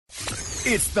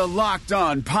It's the Locked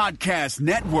On Podcast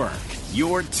Network,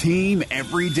 your team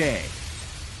every day.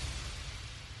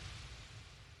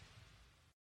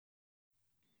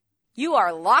 You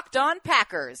are Locked On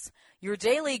Packers, your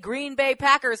daily Green Bay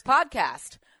Packers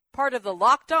podcast, part of the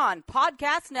Locked On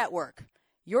Podcast Network,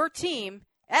 your team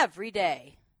every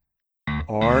day.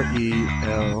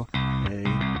 RELAX.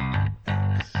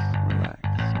 Relax.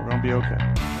 We're going to be okay.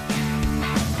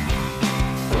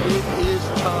 It is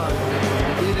time.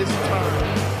 It is time.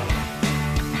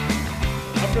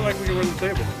 I feel like we can win the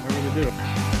table. I really do.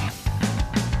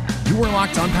 You are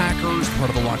Locked On Packers, part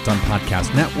of the Locked On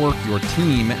Podcast Network, your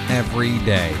team every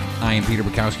day. I am Peter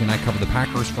Bukowski, and I cover the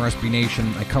Packers for SB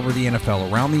Nation. I cover the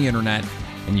NFL around the internet,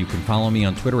 and you can follow me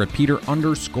on Twitter at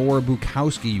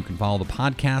Peter_Bukowski. You can follow the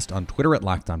podcast on Twitter at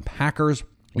Locked On Packers.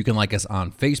 You can like us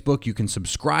on Facebook. You can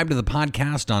subscribe to the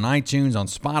podcast on iTunes, on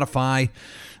Spotify,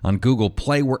 on Google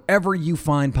Play. Wherever you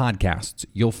find podcasts,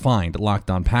 you'll find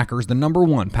Locked On Packers, the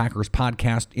 #1 Packers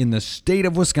podcast in the state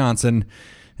of Wisconsin,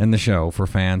 and the show for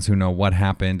fans who know what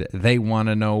happened. They want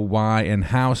to know why and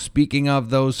how. Speaking of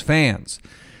those fans,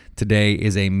 today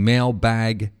is a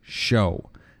mailbag show.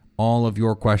 All of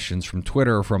your questions from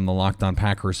Twitter, from the Locked On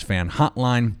Packers fan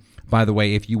hotline. By the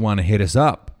way, if you want to hit us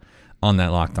up on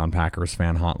that Locked On Packers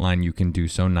fan hotline, you can do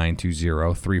so,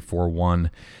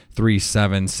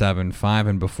 920-341-3775.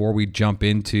 And before we jump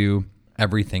into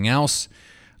everything else,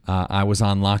 I was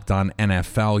on Locked On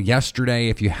NFL yesterday.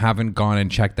 If you haven't gone and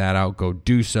checked that out, go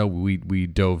do so. We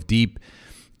dove deep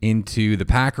into the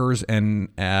Packers, and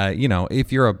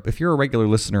if you're a regular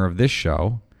listener of this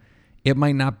show, it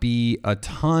might not be a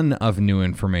ton of new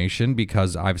information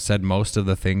because I've said most of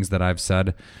the things that I've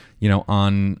said,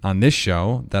 on this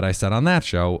show that I said on that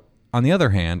show. On the other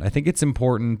hand, I think it's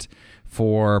important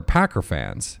for Packer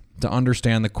fans to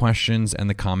understand the questions and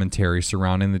the commentary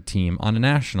surrounding the team on a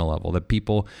national level, that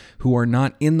people who are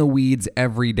not in the weeds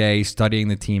every day studying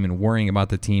the team and worrying about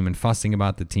the team and fussing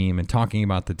about the team and talking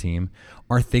about the team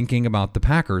are thinking about the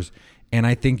Packers. And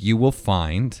I think you will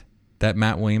find that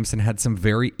Matt Williamson had some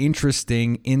very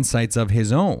interesting insights of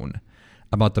his own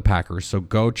about the Packers. So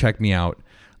go check me out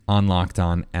on Locked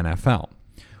On NFL.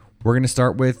 We're going to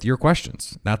start with your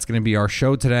questions. That's going to be our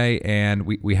show today, and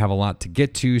we have a lot to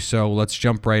get to, so let's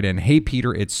jump right in. Hey,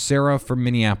 Peter, it's Sarah from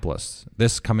Minneapolis.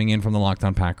 This coming in from the Locked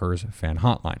On Packers fan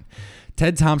hotline.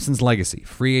 Ted Thompson's legacy,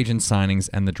 free agent signings,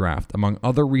 and the draft, among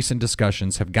other recent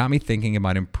discussions, have got me thinking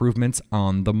about improvements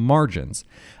on the margins.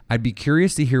 I'd be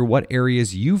curious to hear what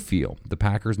areas you feel the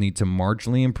Packers need to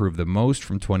marginally improve the most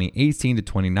from 2018 to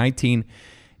 2019,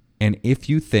 and if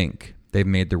you think they've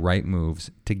made the right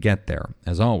moves to get there.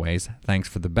 As always, thanks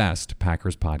for the best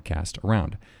Packers podcast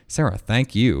around. Sarah,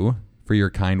 thank you for your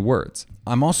kind words.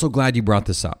 I'm also glad you brought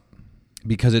this up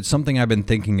because it's something I've been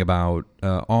thinking about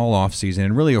all offseason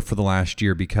and really for the last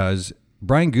year, because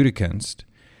Brian Gutekunst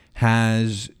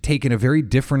has taken a very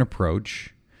different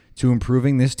approach to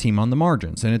improving this team on the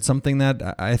margins. And it's something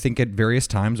that I think at various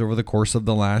times over the course of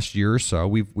the last year or so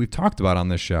we've talked about on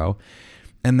this show,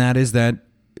 and that is that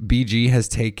BG has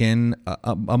taken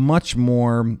a much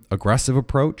more aggressive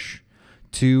approach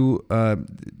to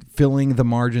filling the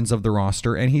margins of the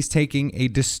roster, and he's taking a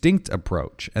distinct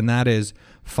approach, and that is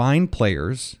find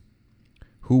players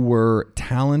who were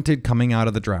talented coming out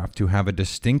of the draft, who have a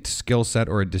distinct skill set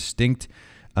or a distinct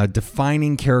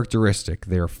defining characteristic.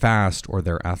 They're fast, or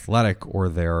they're athletic, or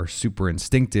they're super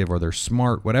instinctive, or they're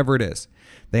smart, whatever it is.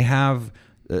 They have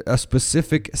a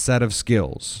specific set of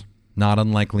skills, not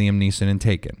unlike Liam Neeson in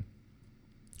Taken.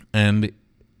 And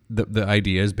the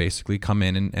idea is basically come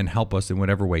in and help us in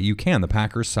whatever way you can. The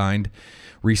Packers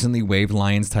recently waived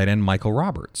Lions tight end Michael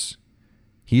Roberts.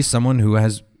 He's someone who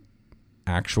has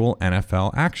actual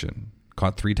NFL action,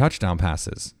 caught 3 touchdown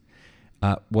passes,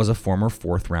 was a former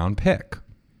 4th-round pick.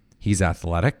 He's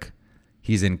athletic.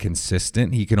 He's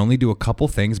inconsistent. He can only do a couple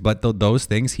things, but those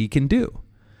things he can do.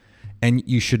 And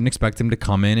you shouldn't expect him to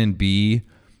come in and be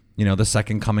the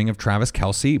second coming of Travis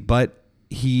Kelce, but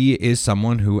he is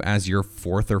someone who, as your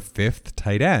 4th or 5th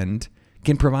tight end,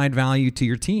 can provide value to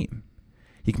your team.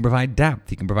 He can provide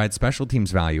depth. He can provide special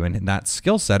teams value, and that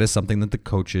skill set is something that the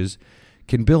coaches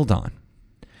can build on.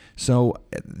 So,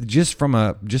 just from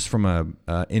a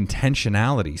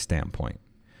intentionality standpoint,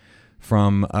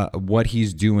 from what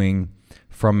he's doing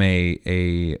from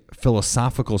a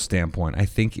philosophical standpoint, I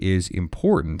think is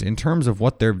important in terms of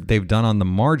what they've done on the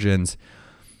margins.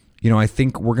 I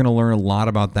think we're going to learn a lot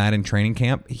about that in training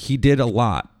camp. He did a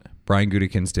lot, Brian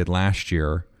Gutekunst did last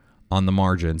year on the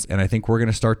margins, and I think we're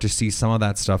going to start to see some of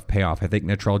that stuff pay off. I think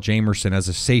Natrell Jamerson as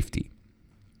a safety,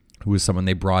 who was someone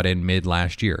they brought in mid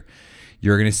last year,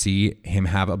 you're going to see him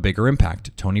have a bigger impact.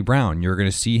 Tony Brown, you're going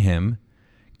to see him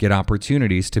get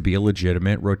opportunities to be a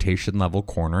legitimate rotation level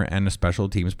corner and a special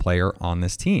teams player on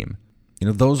this team.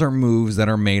 Those are moves that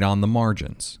are made on the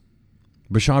margins.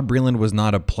 Bashaud Breeland was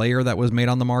not a player that was made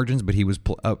on the margins, but he was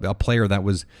a player that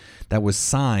was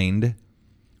signed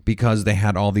because they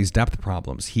had all these depth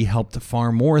problems. He helped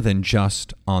far more than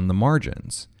just on the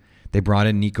margins. They brought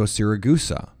in Nico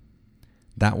Siragusa.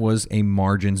 That was a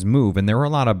margins move, and there were a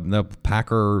lot of the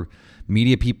Packer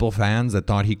media people, fans, that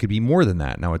thought he could be more than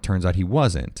that. Now it turns out he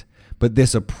wasn't. But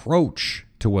this approach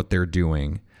to what they're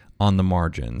doing on the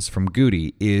margins from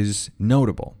Goody is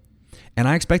notable, and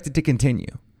I expect it to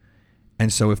continue.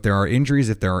 And so if there are injuries,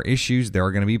 if there are issues, there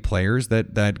are going to be players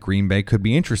that Green Bay could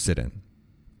be interested in.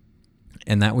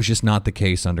 And that was just not the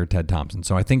case under Ted Thompson.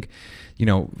 So I think,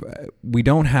 we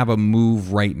don't have a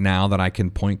move right now that I can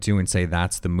point to and say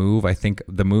that's the move. I think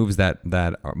the moves that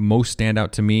are most stand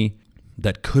out to me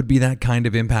that could be that kind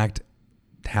of impact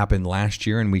happened last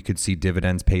year, and we could see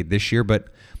dividends paid this year. But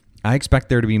I expect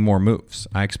there to be more moves.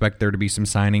 I expect there to be some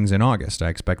signings in August. I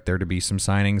expect there to be some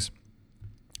signings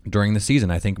during the season.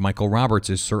 I think Michael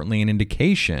Roberts is certainly an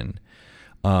indication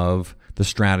of the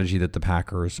strategy that the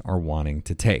Packers are wanting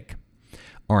to take.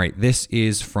 All right, this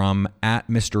is from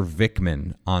 @Mr.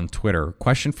 Vickman on Twitter.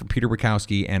 Question for Peter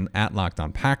Bukowski and @Locked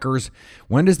On Packers.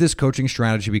 When does this coaching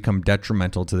strategy become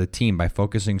detrimental to the team? By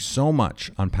focusing so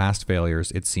much on past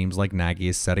failures, it seems like Nagy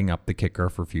is setting up the kicker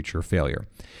for future failure.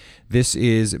 This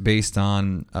is based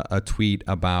on a tweet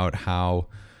about how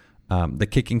the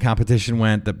kicking competition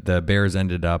went. The Bears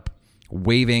ended up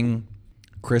waiving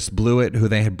Chris Blewett, who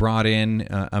they had brought in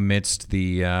amidst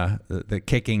the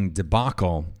kicking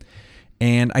debacle.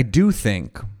 And I do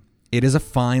think it is a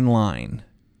fine line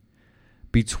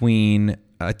between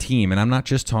a team, and I'm not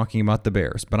just talking about the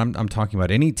Bears, but I'm talking about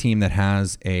any team that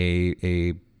has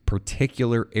a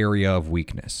particular area of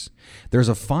weakness. There's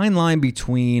a fine line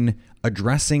between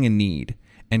addressing a need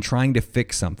and trying to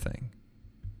fix something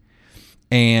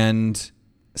and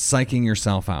psyching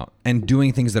yourself out and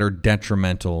doing things that are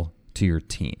detrimental to your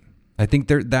team. I think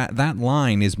that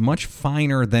line is much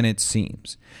finer than it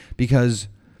seems, because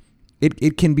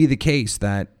it can be the case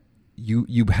that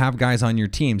you have guys on your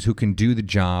teams who can do the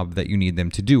job that you need them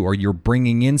to do, or you're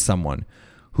bringing in someone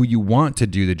who you want to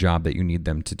do the job that you need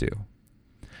them to do.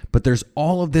 But there's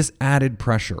all of this added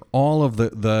pressure, all of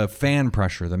the fan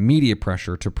pressure, the media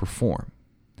pressure to perform.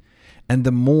 And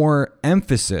the more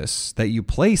emphasis that you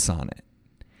place on it,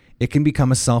 it can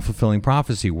become a self-fulfilling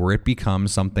prophecy where it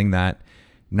becomes something that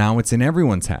now it's in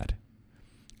everyone's head.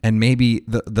 And maybe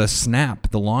the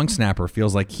long snapper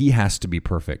feels like he has to be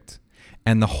perfect.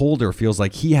 And the holder feels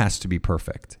like he has to be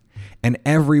perfect. And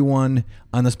everyone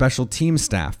on the special team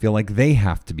staff feel like they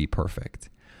have to be perfect.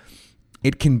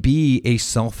 It can be a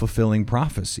self-fulfilling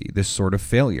prophecy, this sort of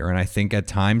failure. And I think at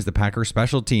times the Packers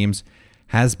special teams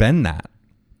has been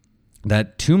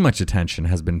that too much attention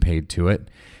has been paid to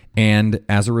it. And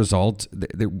as a result,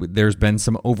 there's been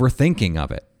some overthinking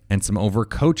of it, and some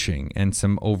overcoaching, and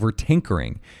some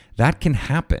over-tinkering. That can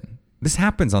happen. This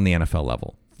happens on the NFL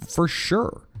level, for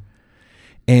sure.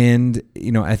 And,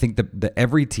 I think that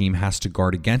every team has to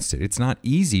guard against it. It's not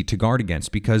easy to guard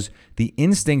against, because the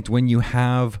instinct when you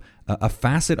have a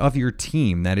facet of your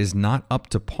team that is not up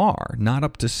to par, not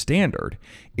up to standard,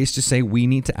 is to say we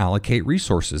need to allocate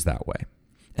resources that way.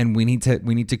 And we need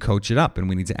to coach it up, and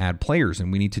we need to add players,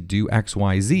 and we need to do X,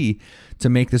 Y, Z to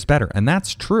make this better. And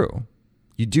that's true.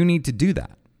 You do need to do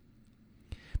that.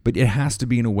 But it has to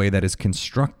be in a way that is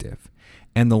constructive.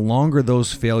 And the longer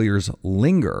those failures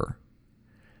linger,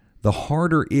 the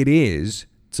harder it is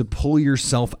to pull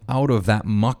yourself out of that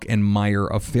muck and mire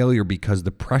of failure, because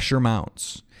the pressure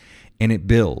mounts and it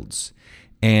builds.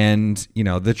 And,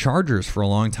 the Chargers for a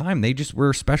long time, they just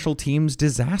were a special teams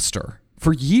disaster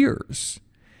for years.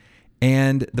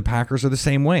 And the Packers are the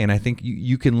same way. And I think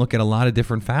you can look at a lot of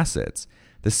different facets.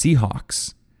 The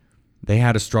Seahawks, they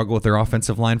had a struggle with their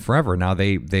offensive line forever. Now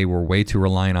they were way too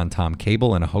reliant on Tom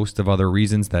Cable and a host of other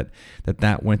reasons that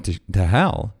went to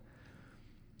hell.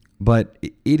 But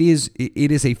it is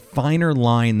a finer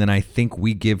line than I think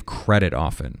we give credit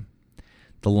often.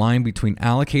 The line between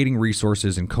allocating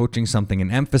resources and coaching something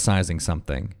and emphasizing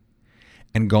something,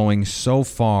 and going so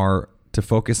far to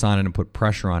focus on it and put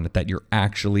pressure on it that you're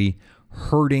actually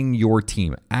hurting your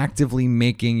team, actively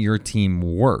making your team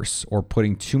worse, or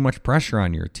putting too much pressure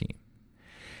on your team.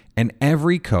 And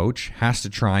every coach has to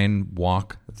try and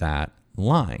walk that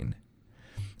line.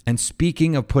 And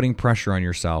speaking of putting pressure on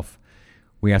yourself,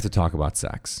 we have to talk about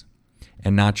sex.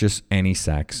 And not just any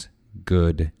sex,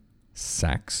 good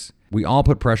sex. We all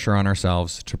put pressure on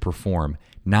ourselves to perform.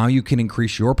 Now you can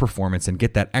increase your performance and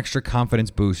get that extra confidence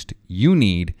boost you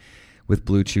need with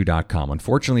BlueChew.com.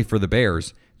 Unfortunately for the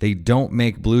Bears, they don't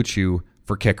make Blue Chew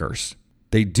for kickers.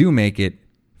 They do make it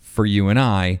for you and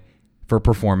I for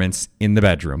performance in the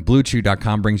bedroom.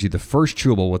 BlueChew.com brings you the first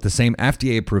chewable with the same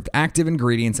FDA-approved active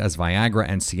ingredients as Viagra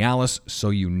and Cialis, so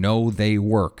you know they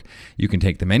work. You can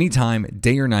take them anytime,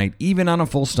 day or night, even on a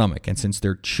full stomach. And since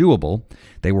they're chewable,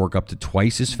 they work up to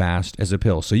twice as fast as a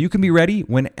pill, so you can be ready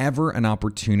whenever an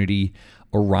opportunity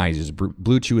arises.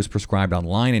 Blue Chew is prescribed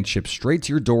online and shipped straight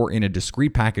to your door in a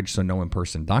discreet package, so no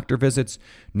in-person doctor visits,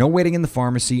 no waiting in the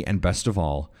pharmacy, and best of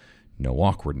all, no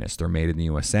awkwardness. They're made in the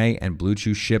USA, and Blue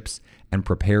Chew ships and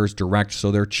prepares direct, so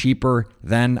they're cheaper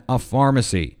than a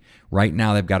pharmacy. Right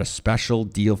now, they've got a special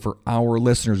deal for our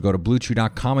listeners. Go to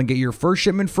BlueChew.com and get your first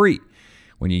shipment free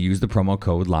when you use the promo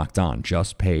code LOCKEDON.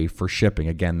 Just pay for shipping.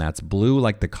 Again, that's blue,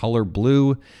 like the color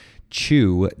blue,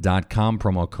 chew.com,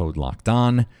 promo code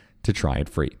LOCKEDON to try it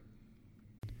free.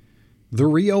 The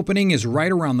reopening is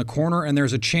right around the corner, and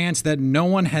there's a chance that no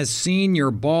one has seen your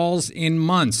balls in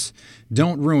months.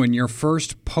 Don't ruin your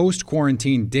first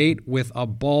post-quarantine date with a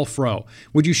ball fro.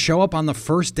 Would you show up on the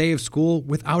first day of school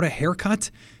without a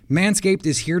haircut? Manscaped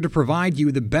is here to provide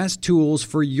you the best tools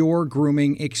for your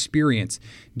grooming experience.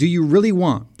 Do you really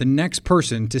want the next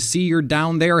person to see your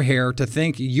down there hair to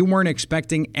think you weren't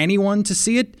expecting anyone to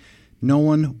see it? No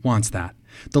one wants that.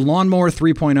 The Lawnmower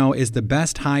 3.0 is the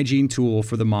best hygiene tool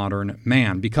for the modern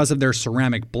man. Because of their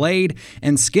ceramic blade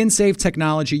and skin-safe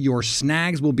technology, your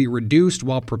snags will be reduced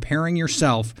while preparing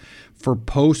yourself for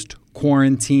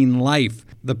post-quarantine life.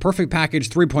 The Perfect Package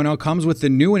 3.0 comes with the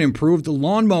new and improved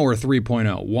Lawnmower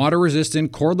 3.0,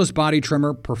 water-resistant, cordless body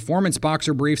trimmer, performance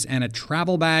boxer briefs, and a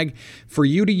travel bag for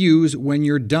you to use when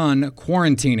you're done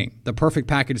quarantining. The Perfect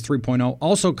Package 3.0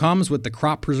 also comes with the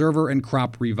Crop Preserver and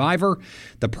Crop Reviver,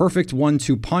 the perfect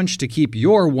 1-2 punch to keep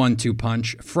your 1-2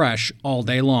 punch fresh all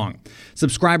day long.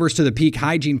 Subscribers to the Peak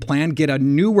Hygiene Plan get a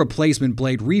new replacement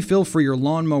blade refill for your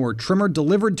lawnmower trimmer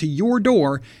delivered to your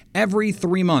door every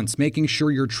 3 months, making sure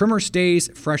your trimmer stays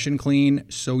fresh and clean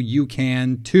so you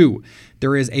can too.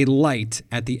 There is a light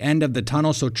at the end of the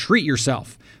tunnel, so treat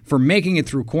yourself for making it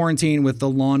through quarantine with the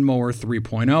Lawnmower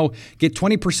 3.0. Get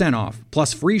 20% off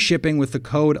plus free shipping with the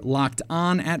code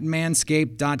LOCKEDON at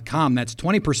manscaped.com. That's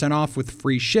 20% off with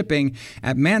free shipping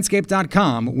at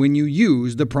manscaped.com when you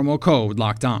use the promo code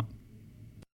LOCKEDON.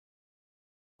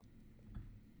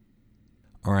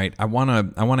 All right, I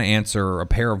want to answer a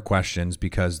pair of questions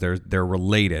because they're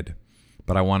related,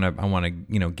 but I want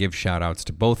to give shout outs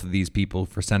to both of these people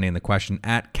for sending the question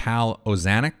at Cal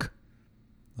Ozanik.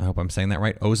 I hope I'm saying that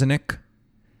right. Ozanik.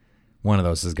 One of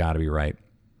those has got to be right.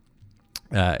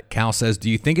 Cal says, do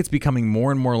you think it's becoming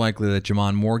more and more likely that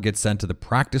J'Mon Moore gets sent to the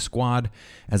practice squad?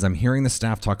 As I'm hearing the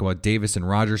staff talk about Davis and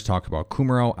Rodgers talk about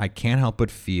Kumerow, I can't help but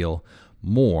feel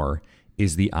Moore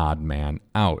is the odd man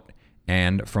out.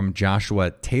 And from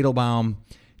Joshua Tatelbaum,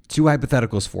 2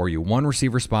 hypotheticals for you. 1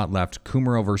 receiver spot left,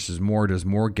 Kumerow versus Moore. Does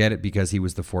Moore get it because he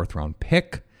was the 4th-round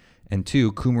pick? And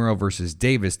 2, Kumerow versus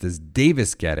Davis. Does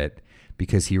Davis get it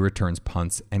because he returns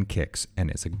punts and kicks and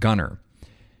is a gunner?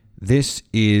 This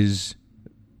is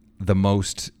the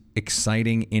most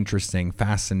exciting, interesting,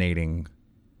 fascinating,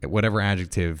 whatever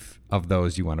adjective of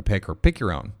those you want to pick, or pick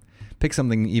your own. Pick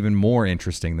something even more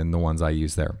interesting than the ones I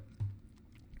use there.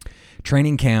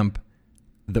 Training camp.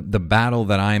 The battle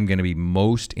that I'm going to be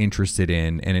most interested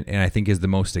in, and I think is the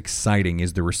most exciting,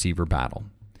 is the receiver battle.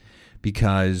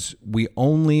 Because we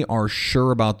only are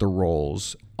sure about the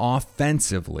roles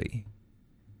offensively,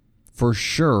 for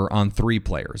sure, on 3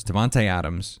 players. Devontae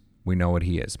Adams, we know what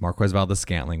he is. Marquez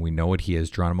Valdes-Scantling, we know what he is.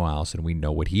 Geronimo Allison, we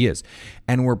know what he is.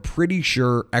 And we're pretty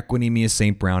sure Equanimeous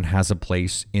St. Brown has a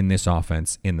place in this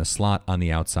offense, in the slot, on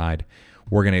the outside.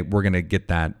 We're gonna get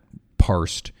that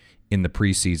parsed in the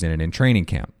preseason and in training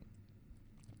camp.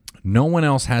 No one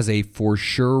else has a for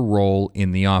sure role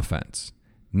in the offense.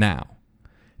 Now,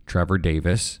 Trevor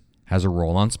Davis has a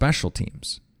role on special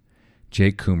teams.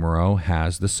 Jake Kumerow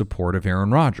has the support of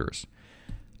Aaron Rodgers.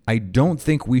 I don't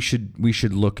think we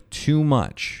should look too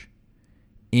much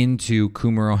into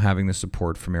Kumerow having the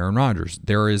support from Aaron Rodgers.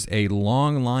 There is a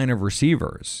long line of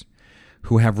receivers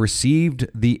who have received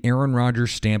the Aaron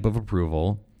Rodgers stamp of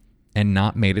approval and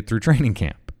not made it through training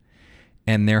camp.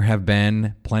 And there have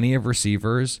been plenty of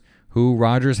receivers who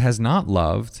Rodgers has not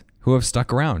loved who have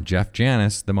stuck around. Jeff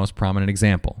Janis, the most prominent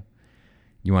example.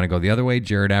 You want to go the other way,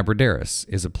 Jared Abbrederis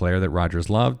is a player that Rodgers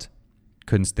loved,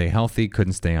 couldn't stay healthy,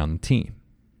 couldn't stay on the team.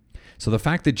 So the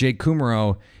fact that Jake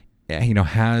Kumerow,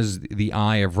 has the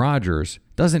eye of Rodgers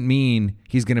doesn't mean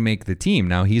he's going to make the team.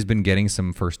 Now, he's been getting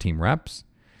some first-team reps.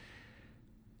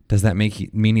 Does that mean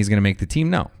he's going to make the team?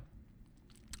 No.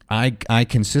 I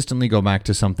consistently go back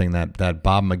to something that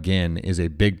Bob McGinn is a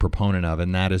big proponent of,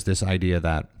 and that is this idea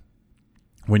that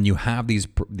when you have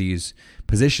these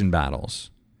position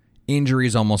battles,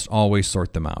 injuries almost always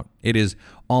sort them out. It is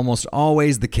almost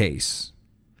always the case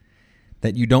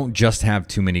that you don't just have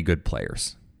too many good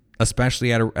players,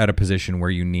 especially at a position where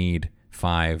you need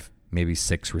 5, maybe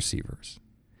 6 receivers.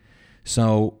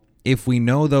 So if we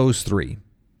know those 3,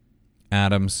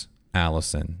 Adams,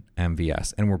 Allison,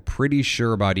 MVS, and we're pretty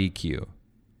sure about EQ,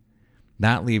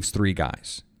 that leaves 3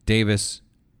 guys, Davis,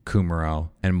 Kumerow,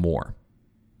 and Moore.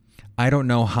 I don't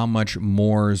know how much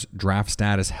Moore's draft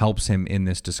status helps him in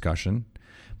this discussion,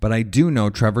 but I do know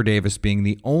Trevor Davis being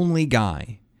the only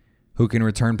guy who can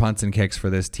return punts and kicks for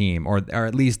this team, or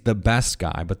at least the best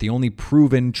guy, but the only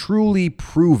truly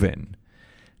proven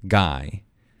guy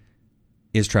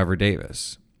is Trevor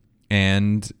Davis.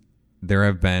 And there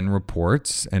have been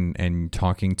reports and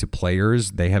talking to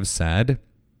players, they have said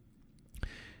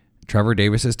Trevor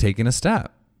Davis has taken a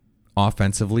step.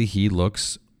 Offensively, he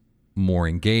looks more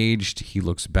engaged. He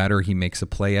looks better. He makes a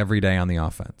play every day on the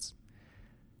offense.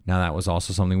 Now, that was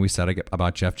also something we said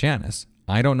about Jeff Janis.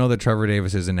 I don't know that Trevor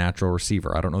Davis is a natural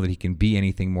receiver. I don't know that he can be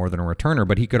anything more than a returner,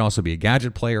 but he could also be a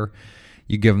gadget player.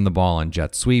 You give him the ball on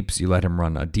jet sweeps. You let him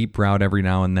run a deep route every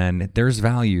now and then. There's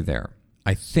value there.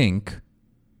 I think,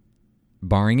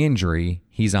 barring injury,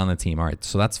 he's on the team. All right,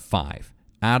 so that's 5.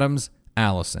 Adams,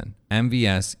 Allison,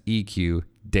 MVS, EQ,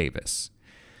 Davis.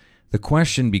 The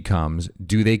question becomes,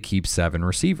 do they keep 7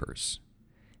 receivers?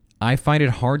 I find it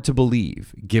hard to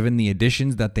believe, given the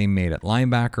additions that they made at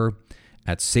linebacker,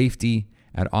 at safety,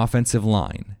 at offensive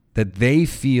line, that they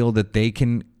feel that they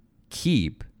can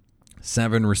keep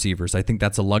 7 receivers. I think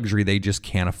that's a luxury they just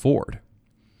can't afford.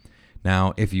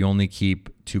 Now, if you only keep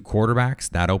 2 quarterbacks,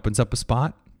 that opens up a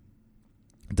spot.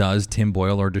 Does Tim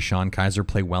Boyle or Deshaun Kaiser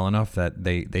play well enough that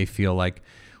they feel like,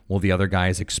 well, the other guy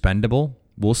is expendable?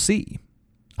 We'll see.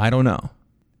 I don't know.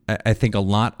 I think a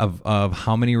lot of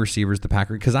how many receivers the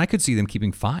Packers, because I could see them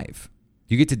keeping 5.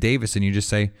 You get to Davis and you just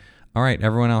say, all right,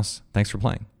 everyone else, thanks for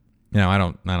playing. I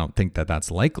don't think that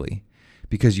that's likely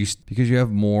because you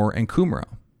have Moore and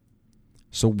Kumerow.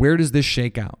 So where does this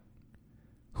shake out?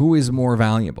 Who is more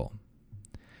valuable?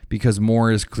 Because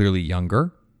Moore is clearly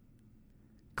younger,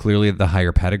 clearly the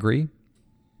higher pedigree.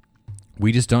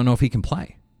 We just don't know if he can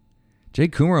play. Jay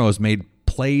Kumerow has made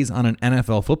plays on an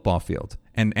NFL football field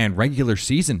and regular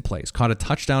season plays, caught a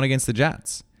touchdown against the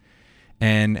Jets,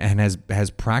 and has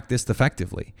practiced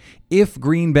effectively. If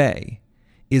Green Bay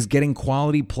is getting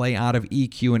quality play out of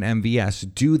EQ and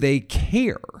MVS, do they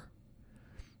care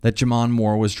that J'Mon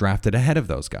Moore was drafted ahead of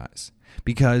those guys?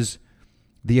 Because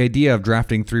the idea of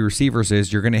drafting 3 receivers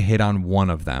is you're going to hit on one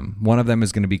of them. One of them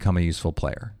is going to become a useful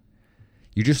player.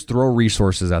 You just throw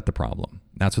resources at the problem.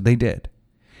 That's what they did.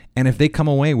 And if they come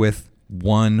away with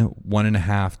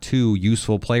 1.5, 2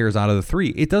 useful players out of the 3,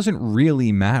 it doesn't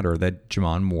really matter that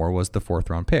J'Mon Moore was the 4th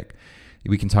round pick.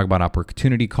 We can talk about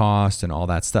opportunity cost and all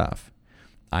that stuff.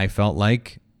 I felt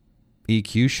like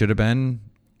EQ should have been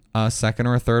a 2nd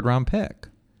or a 3rd round pick.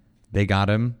 They got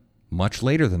him much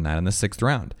later than that in the 6th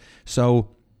round. So,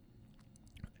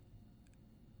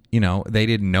 they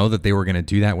didn't know that they were going to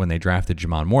do that when they drafted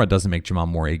J'Mon Moore. It doesn't make J'Mon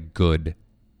Moore a good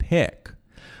pick.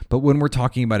 But when we're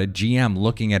talking about a GM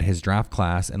looking at his draft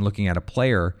class and looking at a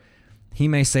player, he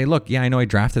may say, look, yeah, I know I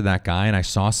drafted that guy and I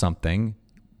saw something,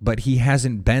 but he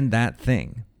hasn't been that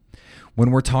thing.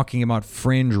 When we're talking about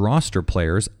fringe roster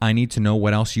players, I need to know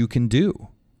what else you can do.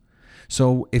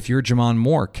 So if you're J'Mon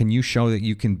Moore, can you show that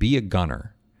you can be a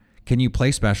gunner? Can you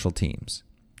play special teams?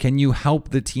 Can you help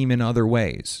the team in other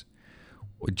ways?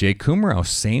 Jay Kumerow,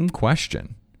 same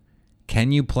question.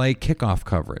 Can you play kickoff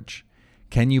coverage?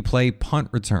 Can you play punt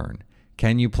return?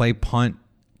 Can you play punt?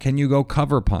 Can you go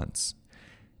cover punts?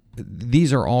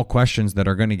 These are all questions that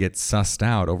are going to get sussed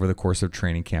out over the course of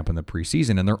training camp and the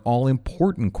preseason, and they're all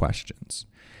important questions.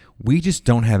 We just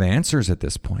don't have answers at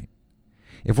this point.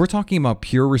 If we're talking about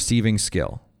pure receiving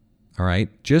skill, all right,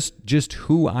 just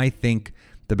who I think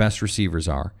the best receivers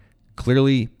are,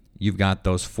 clearly you've got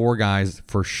those 4 guys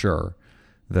for sure.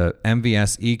 The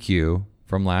MVS, EQ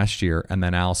from last year, and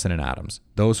then Allison and Adams.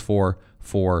 Those 4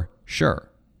 for sure.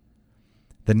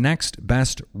 The next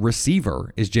best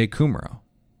receiver is Jay Kumerow.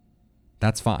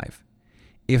 That's 5.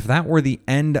 If that were the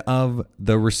end of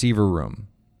the receiver room,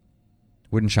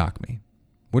 wouldn't shock me.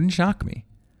 Wouldn't shock me.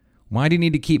 Why do you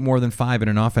need to keep more than 5 in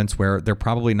an offense where they're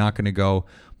probably not going to go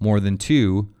more than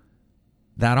 2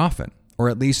 that often, or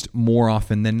at least more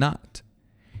often than not?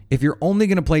 If you're only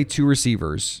going to play 2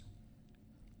 receivers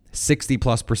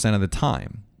 60+% of the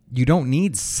time, you don't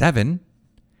need 7.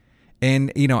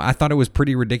 And, I thought it was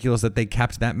pretty ridiculous that they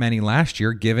kept that many last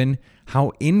year, given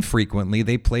how infrequently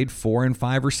they played 4 and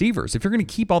 5 receivers. If you're going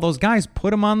to keep all those guys,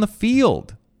 put them on the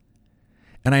field.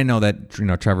 And I know that,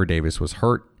 Trevor Davis was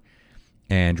hurt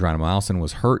and Geronimo Allison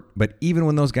was hurt, but even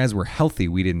when those guys were healthy,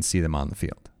 we didn't see them on the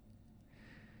field.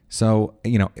 So,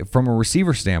 from a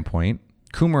receiver standpoint,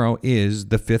 Kumerow is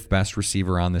the 5th best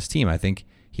receiver on this team. I think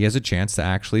he has a chance to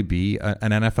actually be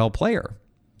an NFL player.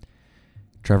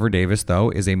 Trevor Davis, though,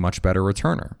 is a much better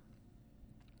returner.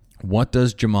 What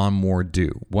does J'Mon Moore do?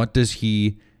 What does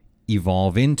he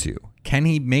evolve into? Can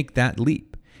he make that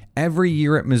leap? Every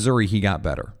year at Missouri, he got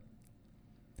better.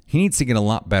 He needs to get a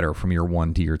lot better from year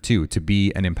 1 to year 2 to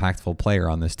be an impactful player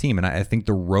on this team. And I think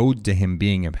the road to him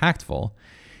being impactful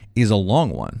is a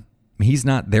long one. He's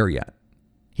not there yet.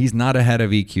 He's not ahead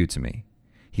of EQ to me.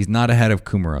 He's not ahead of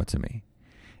Kumerow to me.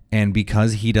 And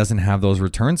because he doesn't have those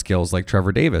return skills like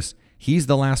Trevor Davis, he's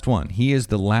the last one. He is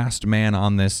the last man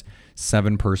on this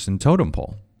 7-person totem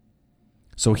pole.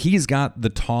 So he's got the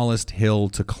tallest hill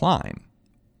to climb.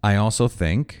 I also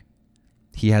think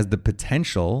he has the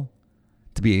potential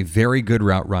to be a very good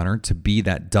route runner, to be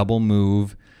that double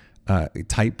move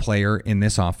type player in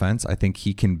this offense. I think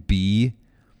he can be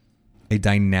a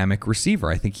dynamic receiver.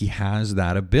 I think he has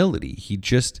that ability. He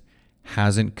just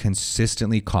hasn't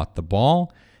consistently caught the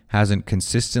ball, hasn't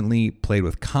consistently played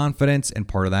with confidence, and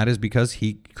part of that is because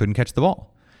he couldn't catch the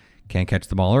ball. Can't catch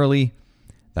the ball early,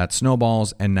 that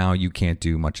snowballs, and now you can't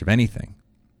do much of anything.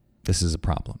 This is a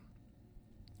problem.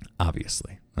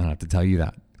 Obviously. I don't have to tell you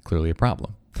that. Clearly a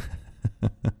problem.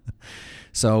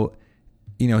 So,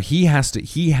 he has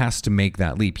to make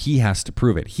that leap. He has to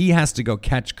prove it. He has to go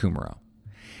catch Kumerow.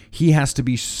 He has to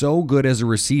be so good as a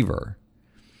receiver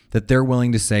that they're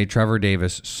willing to say, Trevor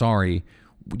Davis, sorry,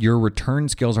 your return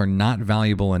skills are not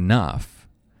valuable enough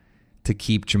to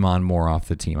keep J'Mon Moore off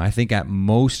the team. I think at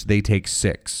most they take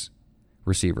 6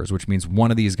 receivers, which means one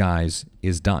of these guys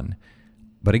is done.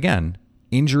 But again,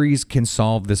 injuries can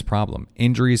solve this problem.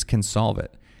 Injuries can solve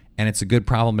it. And it's a good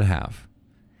problem to have.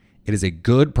 It is a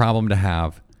good problem to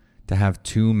have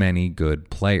too many good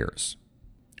players.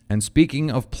 And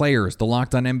speaking of players, the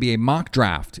Locked On NBA mock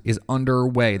draft is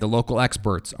underway. The local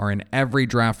experts are in every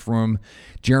draft room.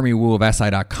 Jeremy Wu of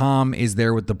SI.com is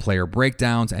there with the player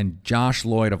breakdowns, and Josh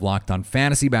Lloyd of Locked On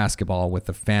Fantasy Basketball with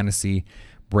the fantasy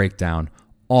breakdown.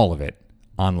 All of it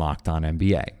on Locked On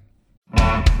NBA.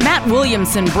 Matt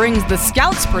Williamson brings the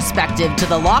scout's perspective to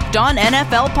the Locked On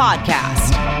NFL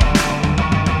podcast.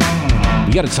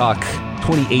 We got to talk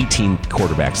 2018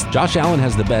 quarterbacks. Josh Allen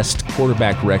has the best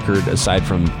quarterback record aside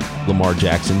from Lamar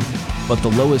Jackson, but the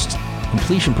lowest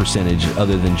completion percentage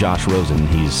other than Josh Rosen.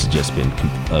 He's just been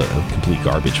complete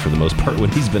garbage for the most part when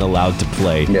he's been allowed to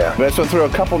play. Yeah, but so throw a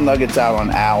couple nuggets out on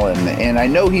Allen, and I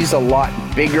know he's a lot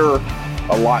bigger,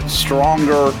 a lot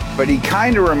stronger, but he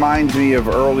kind of reminds me of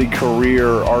early career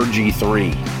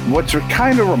RG3. What's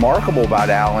kind of remarkable about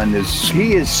Allen is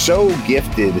he is so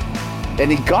gifted. And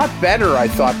he got better, I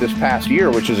thought, this past year,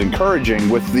 which is encouraging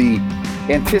with the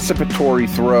anticipatory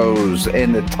throws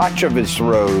and the touch of his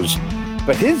throws.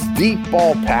 But his deep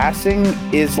ball passing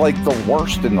is like the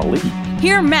worst in the league.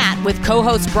 Hear Matt with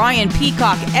co-host Brian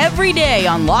Peacock every day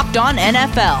on Locked On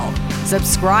NFL.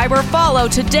 Subscribe or follow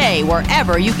today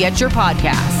wherever you get your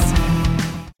podcasts.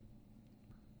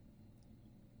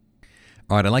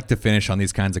 All right, I'd like to finish on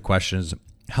these kinds of questions.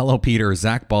 Hello, Peter.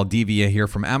 Zach Baldivia here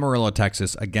from Amarillo,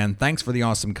 Texas. Again, thanks for the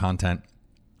awesome content.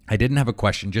 I didn't have a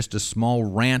question, just a small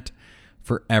rant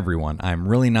for everyone. I'm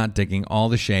really not digging all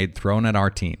the shade thrown at our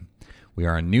team. We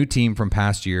are a new team from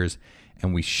past years,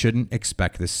 and we shouldn't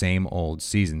expect the same old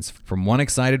seasons. From one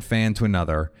excited fan to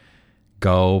another,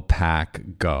 go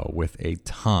Pack, go, with a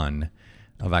ton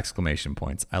of exclamation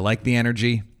points. I like the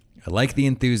energy. I like the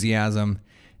enthusiasm.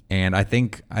 And I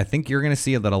think you're going to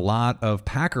see that a lot of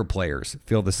Packer players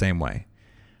feel the same way.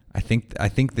 I think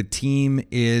the team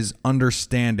is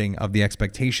understanding of the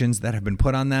expectations that have been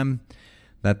put on them,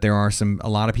 that there are a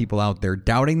lot of people out there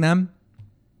doubting them.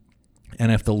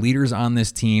 And if the leaders on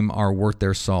this team are worth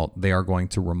their salt, they are going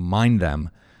to remind them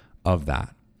of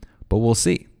that. But we'll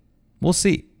see. We'll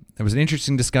see. There was an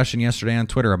interesting discussion yesterday on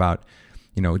Twitter about,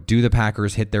 do the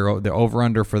Packers hit the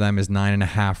over-under for them is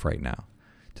 9.5 right now.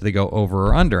 Do they go over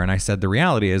or under? And I said the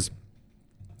reality is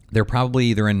they're probably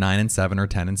either a 9-7 or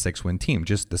 10-6 win team.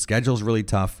 Just the schedule's really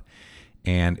tough,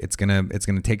 and it's gonna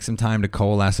take some time to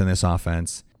coalesce in this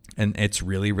offense, and it's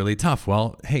really, really tough.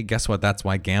 Well, hey, guess what? That's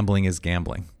why gambling is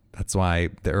gambling. That's why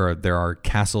there are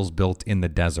castles built in the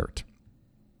desert,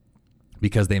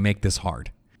 because they make this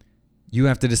hard. you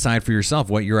have to decide for yourself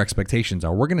what your expectations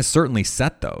are. We're going to certainly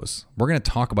set those. We're going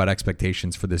to talk about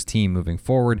expectations for this team moving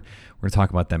forward. We're going to talk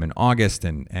about them in August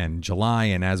and July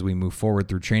and as we move forward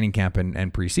through training camp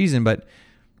and preseason. But,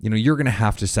 you're going to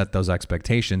have to set those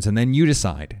expectations, and then you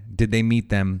decide, did they meet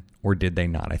them or did they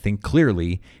not? I think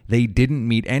clearly they didn't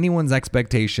meet anyone's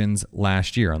expectations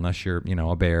last year, unless you're,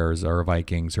 a Bears or a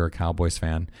Vikings or a Cowboys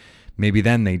fan. Maybe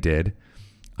then they did.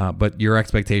 But your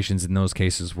expectations in those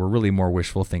cases were really more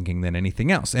wishful thinking than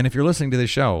anything else. And if you're listening to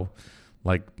this show,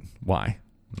 why?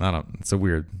 It's a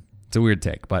weird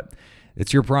take, but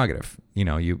it's your prerogative.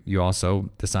 You also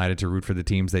decided to root for the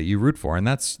teams that you root for, and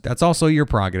that's also your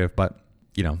prerogative. But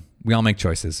we all make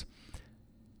choices.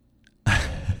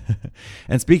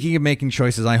 And speaking of making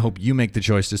choices, I hope you make the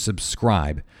choice to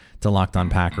subscribe to Locked On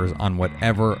Packers on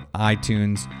whatever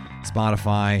iTunes,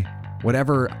 Spotify,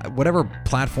 whatever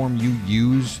platform you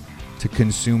use to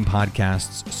consume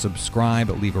podcasts. Subscribe,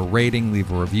 leave a rating,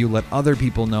 leave a review. Let other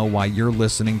people know why you're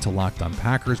listening to Locked On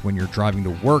Packers when you're driving to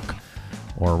work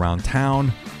or around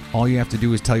town. All you have to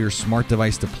do is tell your smart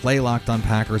device to play Locked On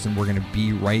Packers, and we're going to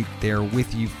be right there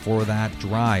with you for that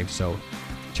drive. So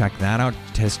check that out.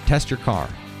 Test your car.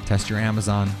 Test your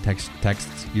Amazon. Text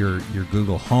your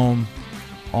Google Home.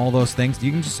 All those things.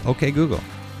 You can just, okay, Google.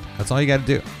 That's all you got to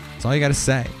do. That's all you got to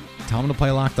say. Tell them to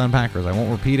play Locked On Packers. I won't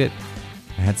repeat it.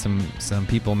 I had some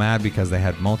people mad because they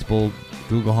had multiple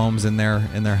Google Homes in their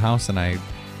house, and I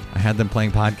had them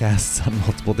playing podcasts on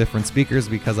multiple different speakers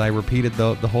because I repeated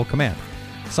the whole command.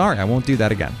 Sorry, I won't do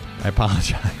that again. I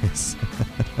apologize.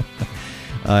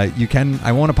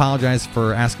 I won't apologize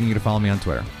for asking you to follow me on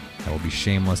Twitter. I will be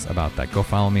shameless about that. Go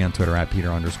follow me on Twitter at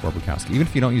Peter_Bukowski. Even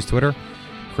if you don't use Twitter,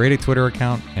 create a Twitter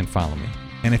account and follow me.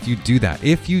 And if you do that,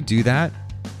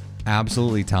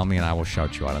 absolutely tell me and I will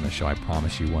shout you out on the show. I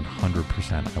promise you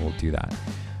 100% I will do that.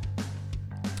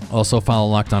 Also follow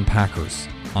Locked On Packers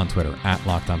on Twitter at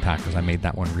Locked On Packers. I made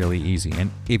that one really easy.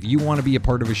 And if you want to be a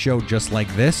part of a show just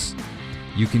like this,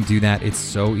 you can do that. It's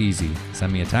so easy.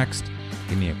 Send me a text,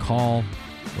 give me a call,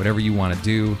 whatever you want to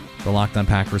do. The Locked On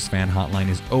Packers fan hotline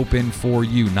is open for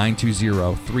you,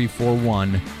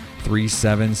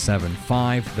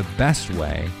 920-341-3775. The best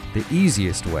way, the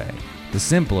easiest way, the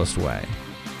simplest way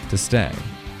to stay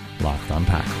Locked On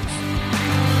Packers.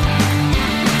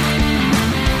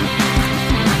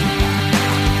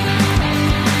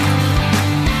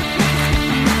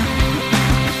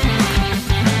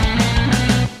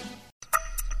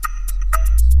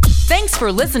 Thanks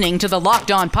for listening to the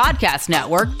Locked On Podcast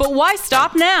Network, but why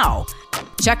stop now?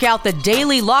 Check out the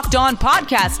daily Locked On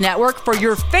Podcast Network for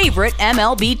your favorite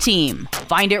MLB team.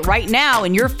 Find it right now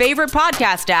in your favorite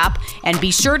podcast app, and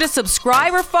be sure to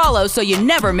subscribe or follow so you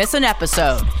never miss an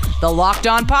episode. The Locked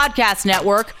On Podcast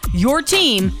Network, your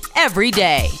team every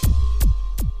day.